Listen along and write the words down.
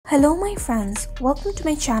Hello my friends, welcome to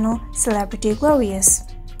my channel Celebrity Glorious.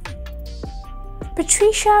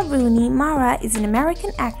 Patricia Rooney Mara is an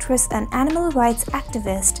American actress and animal rights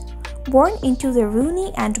activist. Born into the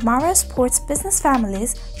Rooney and Mara sports business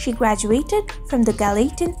families, she graduated from the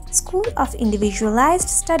Gallatin School of Individualized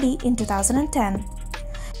Study in 2010.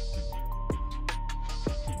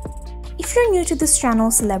 If you're new to this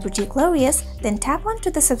channel Celebrity Glorious, then tap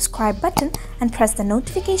onto the subscribe button and press the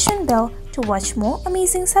notification bell to watch more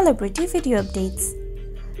amazing celebrity video updates.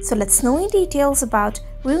 So let's know in details about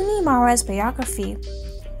Rooney Mara's biography.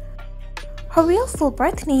 Her real full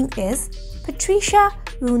birth name is Patricia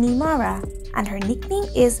Rooney Mara and her nickname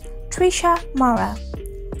is Trisha Mara.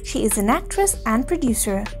 She is an actress and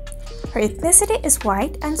producer. Her ethnicity is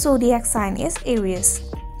white and zodiac sign is Aries.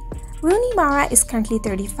 Rooney Mara is currently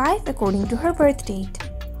 35 according to her birth date.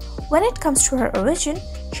 When it comes to her origin,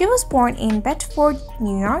 she was born in Bedford,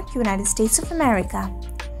 New York, United States of America.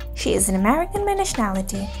 She is an American by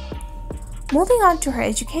nationality. Moving on to her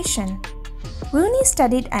education. Rooney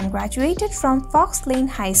studied and graduated from Fox Lane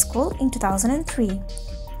High School in 2003.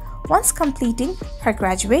 Once completing her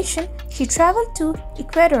graduation, she traveled to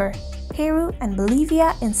Ecuador, Peru, and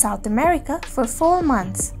Bolivia in South America for 4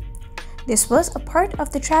 months. This was a part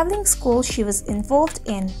of the traveling school she was involved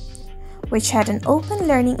in, which had an open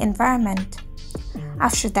learning environment.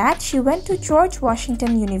 After that, she went to George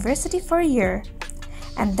Washington University for a year,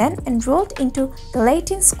 and then enrolled into the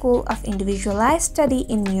Gallatin School of Individualized Study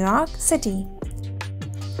in New York City,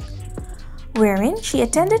 wherein she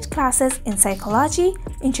attended classes in psychology,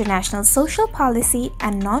 international social policy,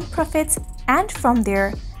 and non-profits, and from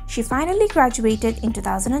there, she finally graduated in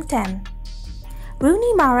 2010.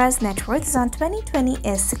 Rooney Mara's net worth on 2020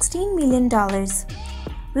 is $16 million.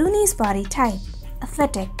 Rooney's body type: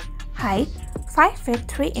 athletic, height 5 feet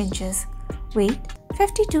 3 inches, weight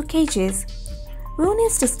 52 kgs.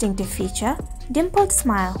 Rooney's distinctive feature: dimpled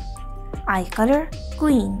smile, eye color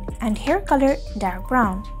green, and hair color dark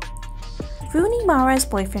brown. Rooney Mara's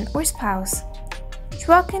boyfriend or spouse: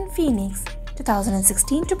 Joaquin Phoenix,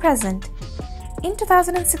 2016 to present. In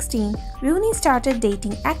 2016, Rooney started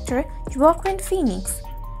dating actor Joaquin Phoenix.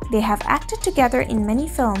 They have acted together in many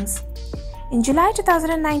films. In July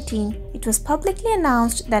 2019, it was publicly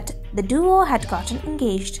announced that the duo had gotten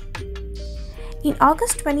engaged. In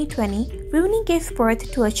August 2020, Rooney gave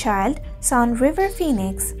birth to a child, son River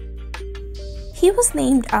Phoenix. He was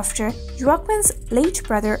named after Joaquin's late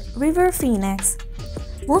brother River Phoenix.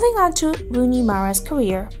 Moving on to Rooney Mara's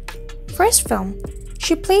career. First film.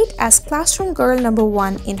 She played as classroom girl number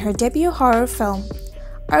 1 in her debut horror film,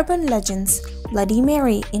 Urban Legends: Bloody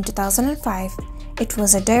Mary in 2005. It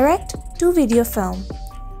was a direct-to-video film.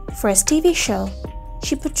 First TV show.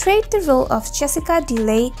 She portrayed the role of Jessica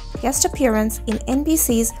DeLay, guest appearance in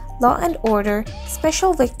NBC's Law and Order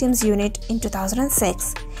Special Victims Unit in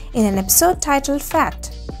 2006 in an episode titled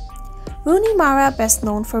Fact. Rooney Mara best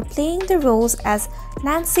known for playing the roles as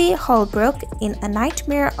Nancy Holbrook in A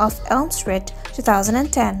Nightmare of Elm Street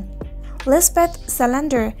 2010, Lisbeth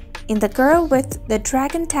Salander in The Girl with the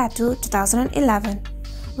Dragon Tattoo 2011,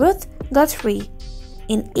 Ruth Guthrie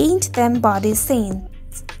in Ain't Them Bodies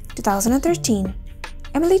Saints 2013,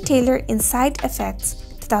 Emily Taylor in Side Effects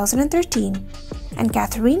 2013, and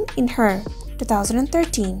Catherine in Her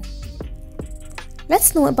 2013.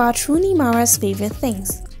 Let's know about Rooney Mara's favorite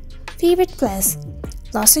things. Favorite place: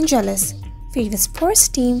 Los Angeles. Favorite sports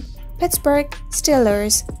team: Pittsburgh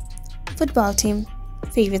Steelers. Football team.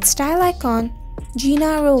 Favorite style icon: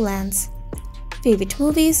 Gina Rowlands. Favorite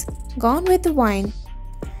movies: Gone with the Wind,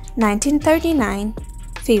 1939.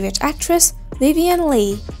 Favorite actress: Vivien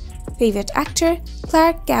Leigh. Favorite actor: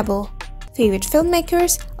 Clark Gable. Favorite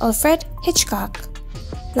filmmakers: Alfred Hitchcock.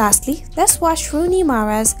 Lastly, let's watch Rooney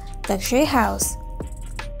Mara's luxury house.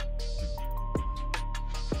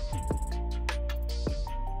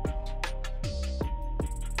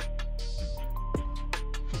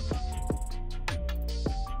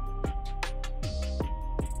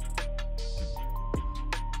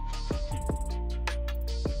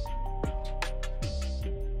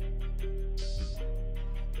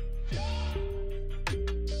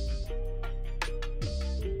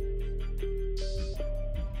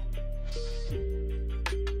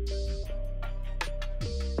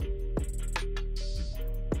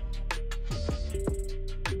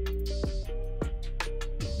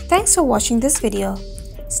 Thanks for watching this video.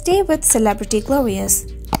 Stay with Celebrity Glorious.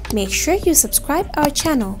 Make sure you subscribe our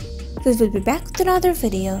channel. We will be back with another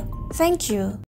video. Thank you.